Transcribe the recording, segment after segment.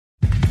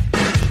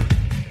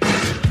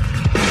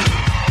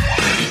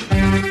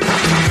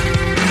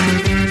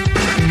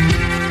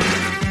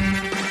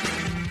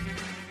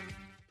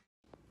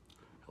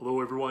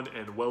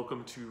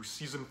welcome to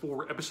Season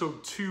 4,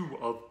 Episode 2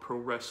 of Pro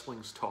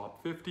Wrestling's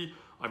Top 50.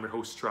 I'm your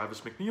host,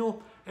 Travis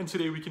McNeil, and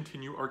today we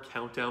continue our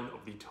countdown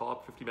of the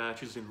top 50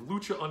 matches in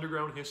Lucha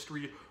Underground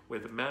history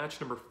with match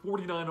number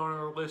 49 on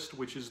our list,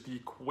 which is the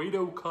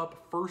Cueto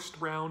Cup first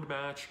round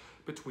match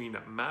between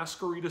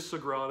Mascarita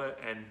Sagrada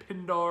and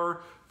Pindar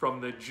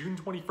from the June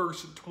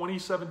 21st,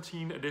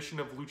 2017 edition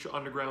of Lucha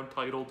Underground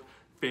titled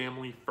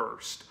Family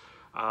First.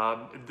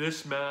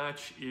 This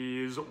match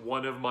is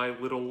one of my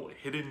little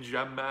hidden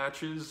gem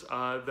matches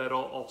that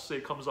I'll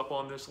say comes up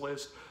on this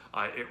list.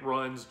 It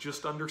runs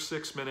just under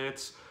 6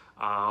 minutes.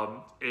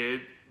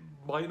 It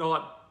might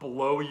not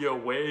blow you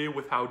away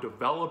with how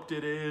developed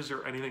it is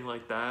or anything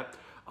like that,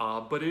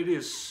 but it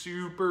is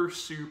super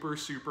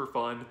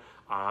fun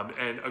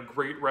and a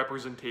great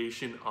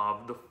representation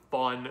of the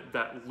fun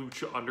that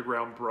Lucha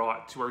Underground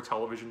brought to our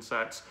television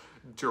sets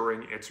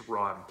during its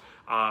run.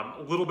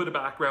 A little bit of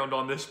background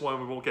on this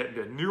one. We won't get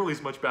into nearly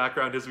as much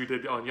background as we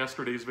did on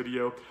yesterday's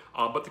video,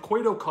 but the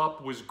Cueto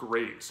Cup was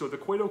great. So the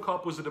Cueto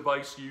Cup was a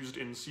device used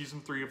in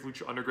Season 3 of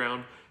Lucha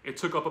Underground. It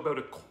took up about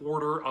a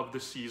quarter of the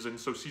season,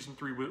 so Season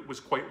 3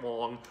 was quite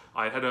long.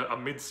 I had a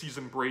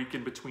mid-season break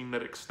in between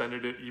that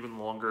extended it even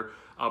longer.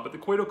 But the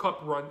Cueto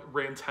Cup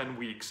ran 10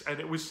 weeks, and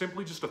it was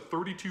simply just a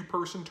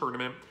 32-person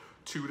tournament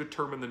to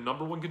determine the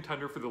 #1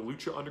 contender for the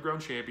Lucha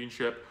Underground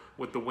Championship,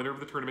 with the winner of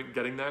the tournament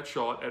getting that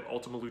shot at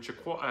Ultima Lucha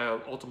 3,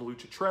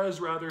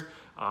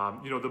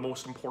 you know, the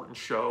most important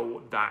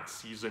show that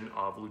season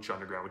of Lucha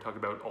Underground. We talked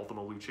about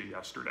Ultima Lucha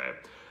yesterday.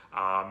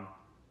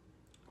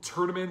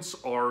 Tournaments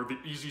are the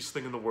easiest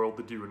thing in the world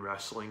to do in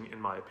wrestling, in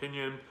my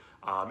opinion.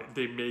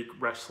 They make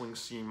wrestling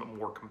seem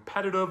more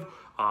competitive,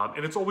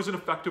 and it's always an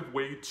effective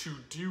way to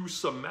do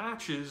some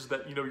matches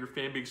that, you know, your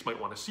fan base might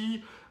want to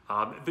see,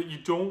 that you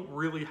don't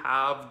really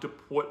have to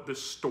put the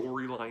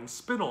storyline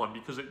spin on,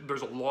 because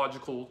there's a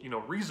logical, you know,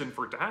 reason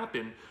for it to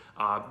happen,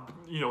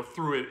 you know,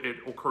 through it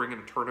occurring in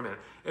a tournament.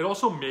 It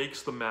also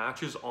makes the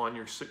matches on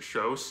your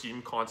show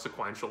seem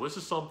consequential. This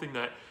is something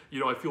that, you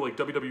know, I feel like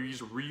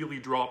WWE's really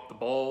dropped the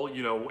ball,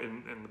 you know,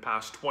 in the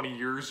past 20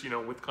 years, you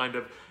know, with kind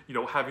of, you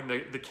know, having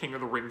the King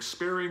of the Ring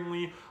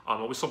sparingly.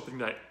 It was something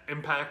that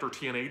Impact or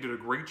TNA did a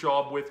great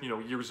job with, you know,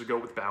 years ago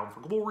with Bound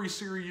for Glory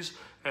series,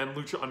 and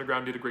Lucha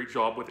Underground did a great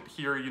job with it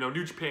here. You know,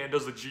 New Japan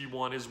does the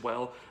G1 as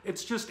well.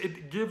 It's just,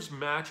 it gives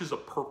matches a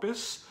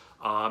purpose,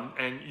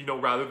 and, you know,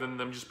 rather than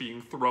them just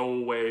being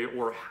throwaway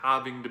or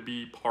having to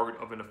be part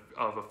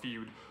of a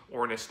feud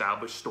or an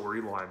established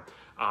storyline.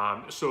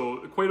 So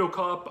the Cueto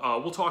Cup,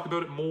 we'll talk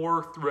about it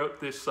more throughout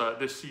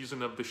this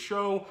season of the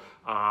show,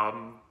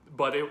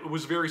 but it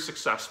was very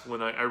successful,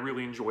 and I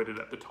really enjoyed it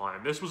at the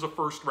time. This was a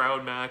first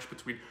round match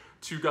between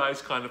two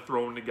guys kind of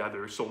thrown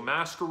together. So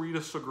Mascarita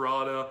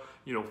Sagrada,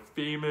 you know,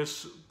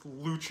 famous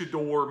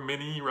luchador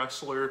mini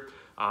wrestler.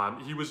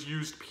 He was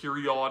used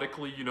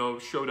periodically, you know,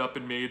 showed up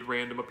and made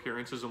random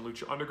appearances in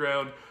Lucha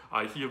Underground.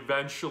 He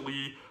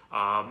eventually,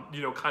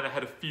 you know, kind of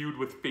had a feud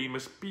with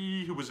Famous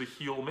B, who was a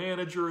heel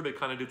manager. They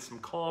kind of did some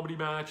comedy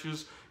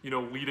matches, you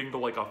know, leading to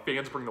like a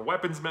Fans Bring the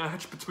Weapons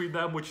match between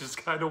them, which is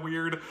kind of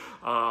weird.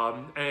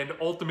 And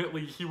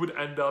ultimately, he would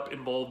end up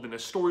involved in a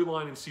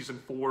storyline in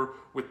Season 4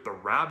 with the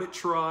Rabbit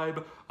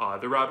Tribe.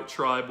 The Rabbit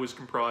Tribe was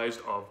comprised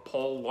of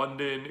Paul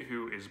London,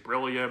 who is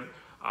brilliant,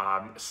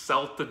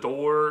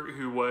 Saltador,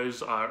 who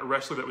was a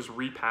wrestler that was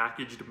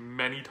repackaged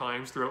many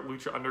times throughout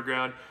Lucha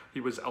Underground.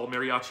 He was El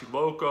Mariachi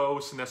Loco,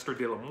 Sinestro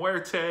de la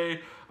Muerte,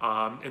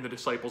 in the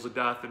Disciples of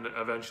Death, and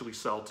eventually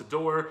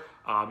Saltador.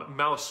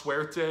 Mala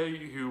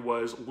Suerte, who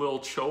was Lil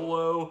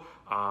Cholo,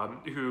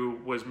 who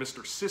was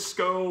Mr.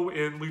 Cisco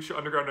in Lucha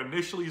Underground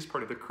initially as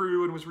part of the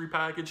crew and was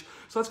repackaged.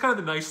 So that's kind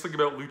of the nice thing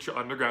about Lucha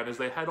Underground, is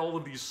they had all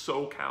of these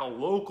SoCal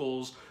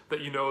locals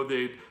that, you know,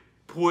 they'd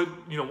put,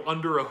 you know,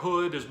 under a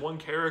hood as one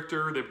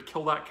character. They would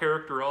kill that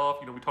character off.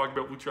 You know, we talked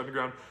about Lucha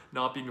Underground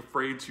not being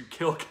afraid to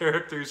kill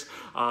characters,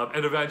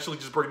 and eventually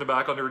just bring them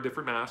back under a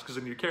different mask as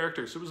a new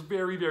character. So it was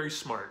very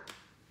smart.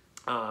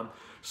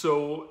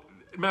 So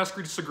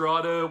Mascarita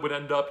Sagrada would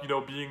end up, you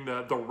know, being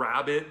the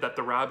rabbit that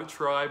the Rabbit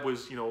Tribe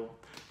was, you know,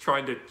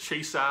 trying to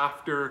chase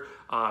after.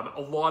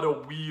 A lot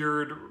of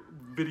weird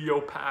video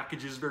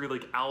packages, very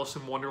like Alice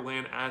in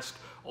Wonderland-esque.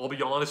 I'll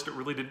be honest, it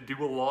really didn't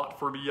do a lot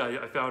for me.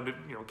 I found it,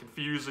 you know,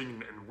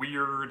 confusing and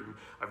weird, and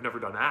I've never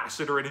done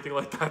acid or anything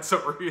like that,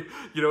 so,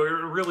 you know, it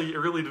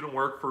really didn't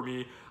work for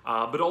me.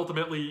 But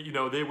ultimately, you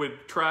know, they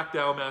would track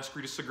down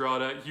Mascarita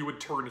Sagrada. He would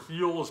turn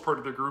heel as part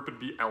of the group and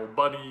be El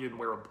Bunny and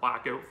wear a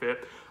black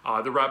outfit.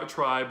 The Rabbit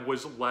Tribe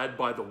was led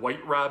by the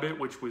White Rabbit,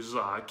 which was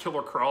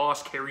Killer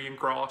Kross, Karrion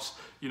Kross,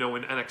 you know,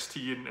 in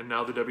NXT and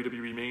now the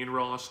WWE main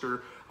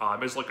roster,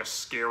 as like a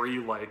scary,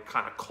 like,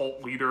 kind of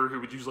cult leader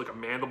who would use like a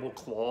mandible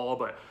claw,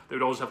 but they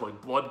would always have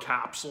like blood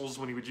capsules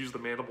when he would use the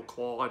mandible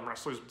claw, and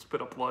wrestlers would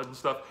spit up blood and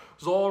stuff. It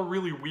was all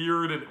really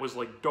weird, and it was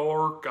like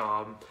dark,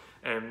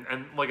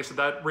 and like I said,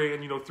 that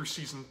ran, you know, through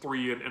Season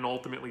 3 and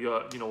ultimately,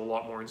 you know, a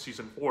lot more in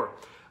Season 4.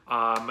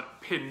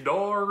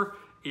 Pindar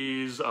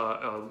is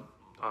a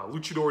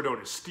luchador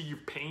known as Steve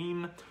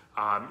Payne,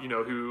 you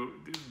know,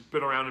 who's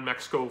been around in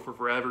Mexico for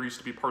forever, used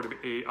to be part of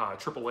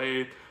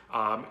AAA.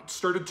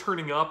 Started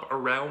turning up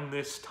around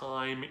this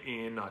time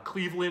in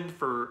Cleveland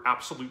for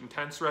Absolute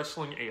Intense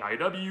Wrestling,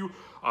 AIW.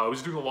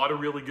 Was doing a lot of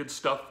really good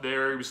stuff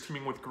there. He was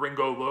teaming with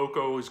Gringo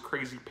Loco, his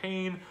Crazy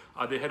Pain.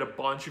 They had a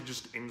bunch of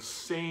just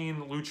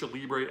insane Lucha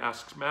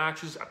Libre-esque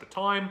matches at the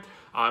time.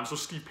 So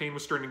Steve Payne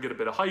was starting to get a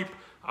bit of hype.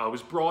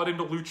 Was brought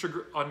into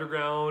Lucha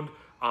Underground.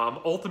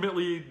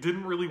 Ultimately,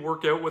 didn't really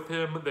work out with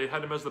him. They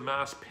had him as the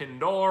masked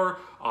Pindar.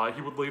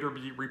 He would later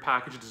be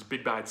repackaged as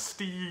Big Bad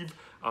Steve.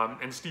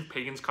 And Steve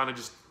Payne's kind of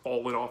just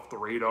fallen off the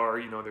radar.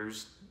 You know,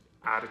 there's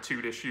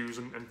attitude issues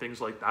and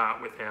things like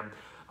that with him.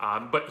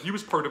 But he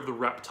was part of the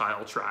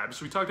Reptile Tribe.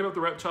 So we talked about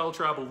the Reptile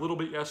Tribe a little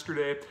bit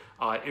yesterday.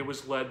 It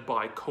was led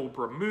by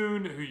Cobra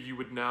Moon, who you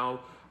would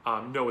now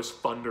know as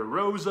Thunder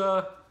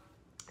Rosa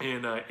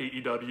in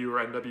AEW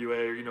or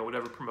NWA or, you know,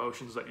 whatever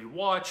promotions that you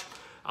watch.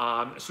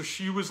 So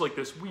she was like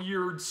this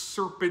weird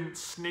serpent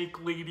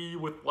snake lady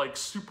with like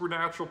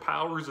supernatural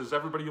powers, as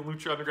everybody in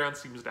Lucha Underground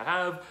seems to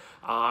have.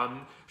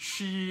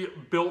 She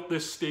built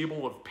this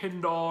stable of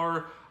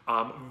Pindar,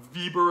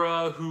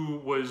 Vibra, who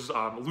was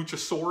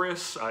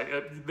Luchasaurus.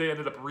 They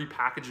ended up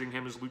repackaging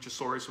him as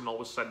Luchasaurus when all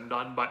was said and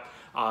done, but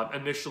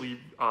initially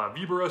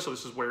Vibra, so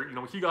this is where, you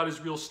know, he got his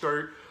real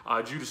start.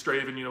 Judas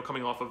Draven, you know,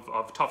 coming off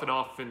of Tough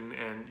Enough and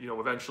you know,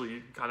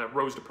 eventually kind of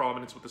rose to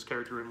prominence with this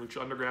character in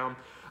Lucha Underground.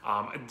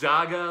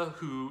 Daga,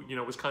 who, you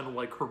know, was kind of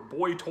like her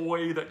boy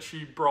toy that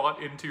she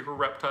brought into her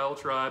Reptile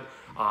Tribe.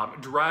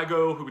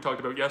 Drago, who we talked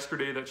about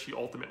yesterday, that she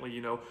ultimately,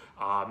 you know,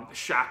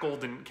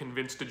 shackled and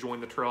convinced to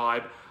join the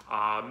tribe.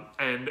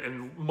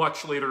 And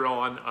much later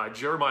on,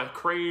 Jeremiah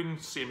Crane,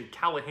 Sami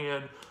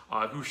Callihan,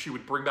 who she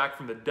would bring back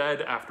from the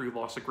dead after he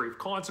lost a Grave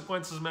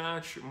Consequences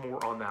match.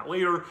 More on that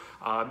later.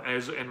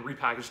 And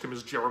repackaged him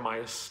as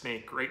Jeremiah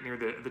Snake right near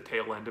the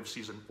tail end of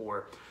Season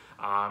 4.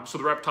 So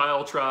the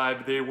Reptile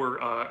Tribe, they were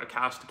a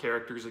cast of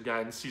characters,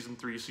 again, Season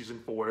 3,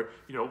 Season 4,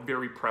 you know,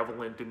 very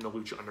prevalent in the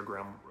Lucha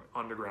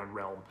Underground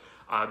realm.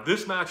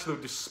 This match, though,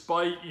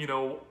 despite, you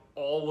know,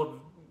 all of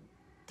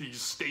these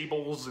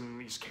stables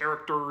and these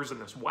characters and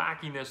this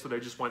wackiness that I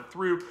just went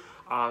through,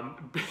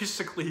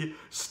 basically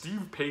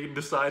Steve Payne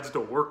decides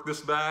to work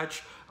this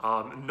match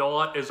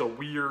not as a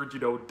weird, you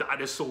know,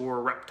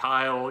 dinosaur,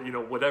 reptile, you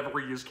know, whatever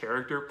he is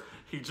character.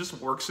 He just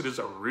works it as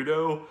a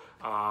Rudo.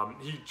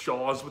 He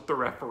jaws with the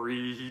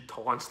referee, he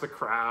taunts the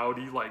crowd,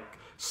 he like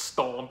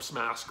stomps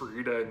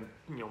Mascarita and,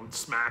 you know,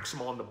 smacks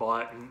him on the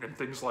butt and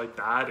things like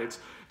that. It's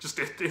just,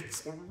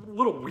 it's a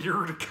little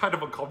weird, kind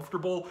of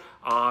uncomfortable,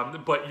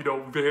 but, you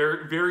know,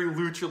 very, very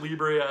Lucha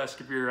Libre-esque.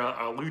 If you're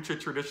a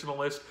Lucha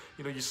traditionalist,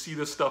 you know, you see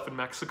this stuff in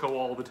Mexico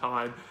all the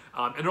time,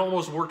 and it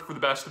almost worked for the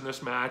best in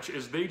this match,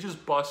 is they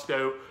just bust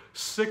out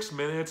 6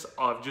 minutes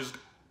of just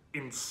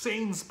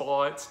insane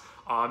spots.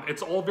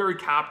 It's all very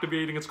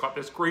captivating. It's got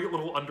this great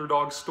little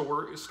underdog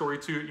story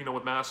to it, you know,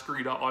 with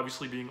Mascarita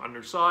obviously being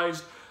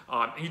undersized.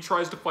 He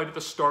tries to fight at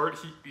the start.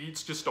 He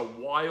eats just a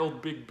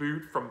wild big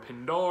boot from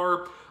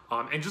Pindar,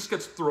 and just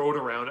gets thrown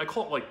around. I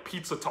call it like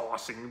pizza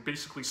tossing.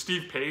 Basically,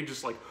 Steve Payne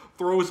just like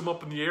throws him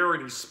up in the air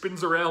and he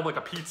spins around like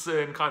a pizza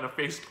and kind of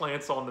face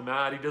plants on the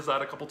mat. He does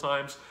that a couple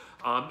times.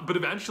 But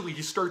eventually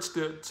he starts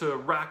to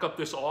rack up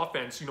this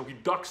offense. You know, he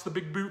ducks the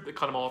big boot that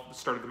cut him off at the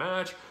start of the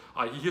match.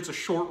 He hits a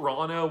short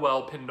Rana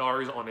while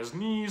Pindar is on his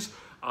knees.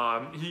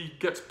 He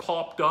gets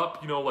popped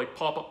up, you know, like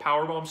pop-up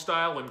powerbomb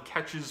style, and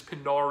catches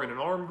Pindar in an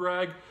arm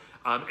drag.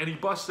 And he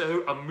busts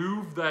out a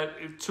move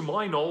that, to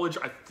my knowledge,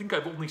 I think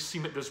I've only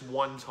seen it this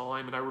one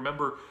time. And I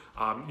remember,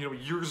 you know,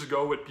 years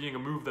ago it being a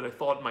move that I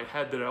thought in my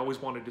head that I always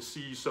wanted to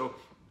see. So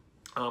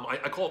I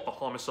call it the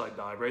homicide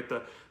dive, right?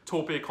 The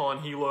tope con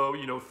hilo,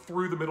 you know,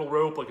 through the middle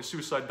rope like a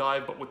suicide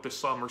dive, but with the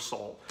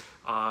somersault.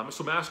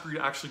 So Mascarita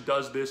actually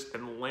does this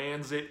and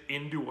lands it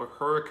into a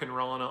Hurricane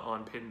Rana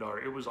on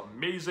Pindar. It was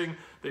amazing.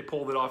 They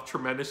pulled it off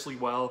tremendously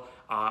well.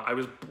 I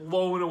was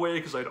blown away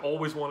because I'd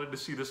always wanted to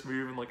see this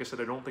move, and like I said,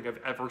 I don't think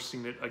I've ever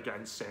seen it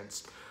again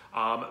since.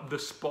 The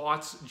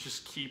spots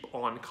just keep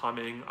on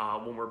coming.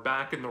 When we're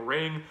back in the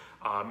ring,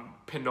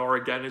 Pindar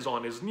again is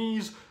on his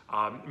knees.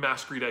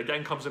 Mascarita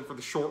again comes in for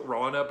the short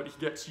Rana, but he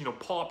gets, you know,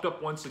 popped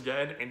up once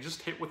again and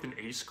just hit with an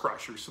Ace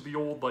Crusher. So the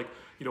old, like,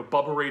 you know,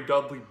 Bubba Ray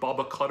Dudley,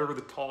 Bubba Cutter,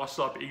 the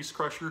toss-up Ace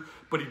Crusher,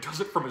 but he does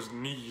it from his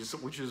knees,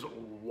 which is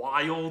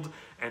wild.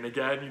 And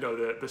again, you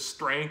know, the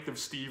strength of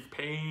Steve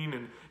Payne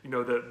and, you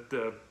know,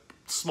 the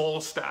small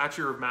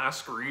stature of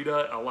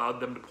Mascarita allowed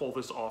them to pull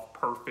this off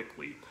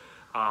perfectly.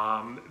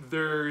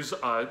 There's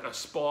a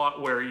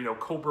spot where, you know,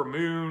 Cobra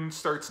Moon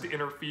starts to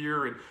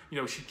interfere and, you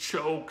know, she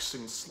chokes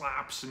and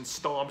slaps and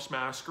stomps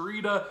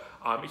Mascarita.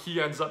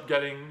 He ends up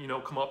getting, you know,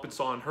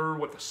 comeuppance on her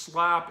with a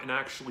slap and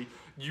actually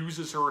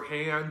uses her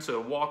hand to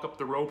walk up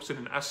the ropes in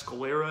an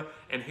escalera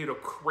and hit a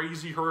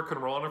crazy Hurricane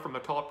Rana from the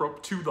top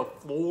rope to the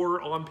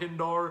floor on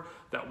Pindar.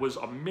 That was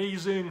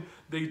amazing.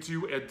 They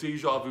do a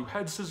Deja Vu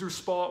head scissors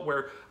spot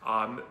where,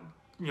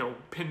 you know,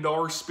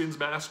 Pindar spins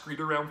Mascarita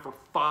around for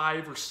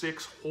 5 or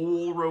 6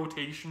 whole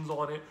rotations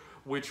on it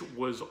which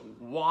was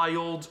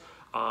wild.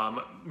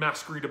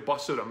 Mascarita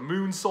busted a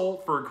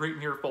moonsault for a great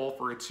near fall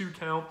for a 2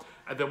 count.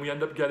 And then we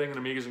end up getting an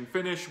amazing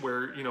finish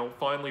where, you know,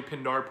 finally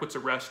Pindar puts a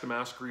rest to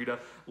Mascarita,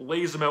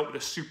 lays him out with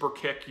a super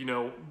kick, you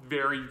know,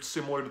 very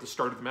similar to the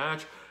start of the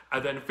match,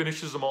 and then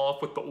finishes him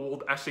off with the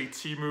old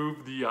SAT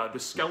move, the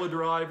Skella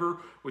driver,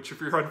 which if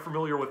you're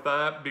unfamiliar with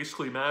that,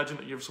 basically imagine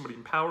that you have somebody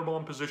in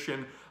powerbomb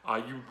position,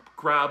 you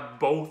grab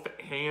both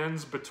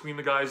hands between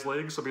the guy's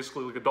legs, so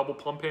basically like a double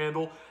pump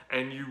handle,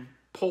 and you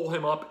pull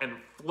him up and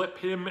flip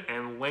him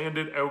and land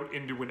it out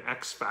into an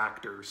X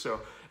Factor. So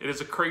it is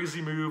a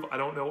crazy move. I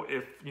don't know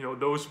if, you know,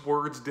 those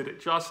words did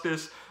it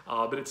justice,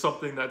 but it's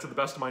something that, to the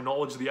best of my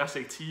knowledge, the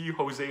SAT,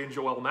 Jose and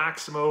Joel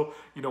Maximo,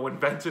 you know,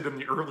 invented in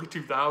the early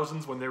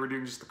 2000s when they were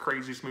doing just the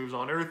craziest moves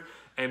on earth.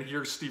 And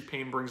here Steve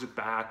Payne brings it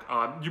back.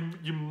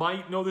 You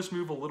might know this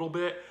move a little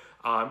bit.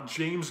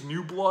 James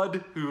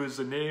Newblood, who is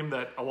a name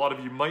that a lot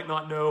of you might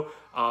not know,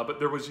 but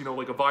there was, you know,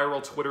 like a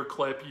viral Twitter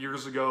clip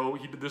years ago.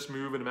 He did this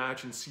move in a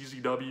match in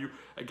CZW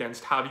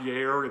against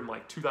Javier in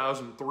like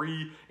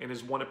 2003 in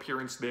his one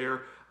appearance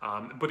there.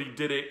 But he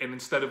did it, and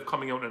instead of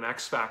coming out in an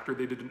X Factor,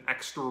 they did an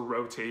extra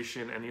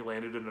rotation, and he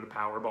landed in a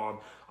powerbomb.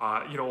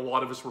 You know, a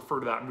lot of us refer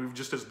to that move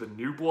just as the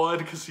New Blood,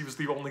 because he was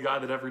the only guy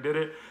that ever did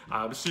it.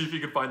 See if you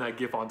can find that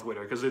GIF on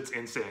Twitter, because it's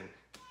insane.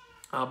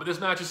 But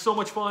this match is so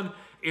much fun.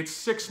 It's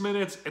 6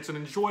 minutes. It's an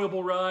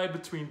enjoyable ride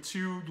between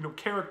two, you know,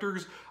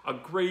 characters. A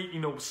great, you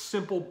know,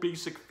 simple,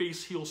 basic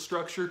face-heel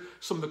structure.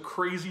 Some of the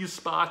craziest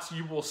spots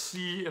you will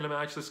see in a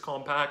match this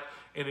compact,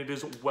 and it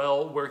is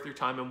well worth your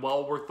time and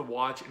well worth the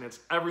watch, and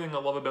it's everything I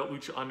love about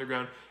Lucha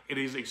Underground. It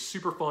is a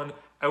super fun,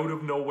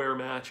 out-of-nowhere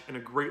match and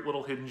a great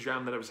little hidden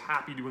gem that I was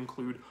happy to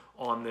include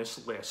on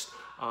this list.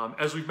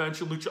 As we've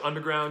mentioned, Lucha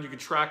Underground, you can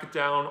track it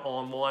down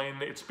online.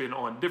 It's been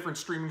on different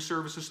streaming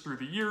services through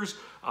the years.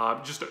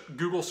 Just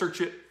Google search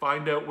it,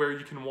 find out where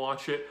you can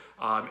watch it.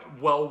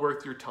 Well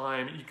worth your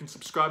time. You can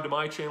subscribe to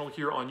my channel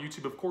here on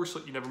YouTube, of course, so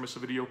that you never miss a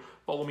video.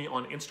 Follow me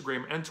on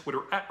Instagram and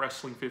Twitter at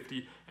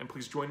Wrestling50, and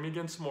please join me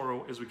again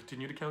tomorrow as we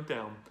continue to count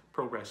down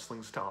Pro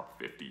Wrestling's Top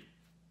 50.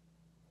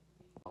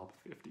 Top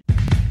 50.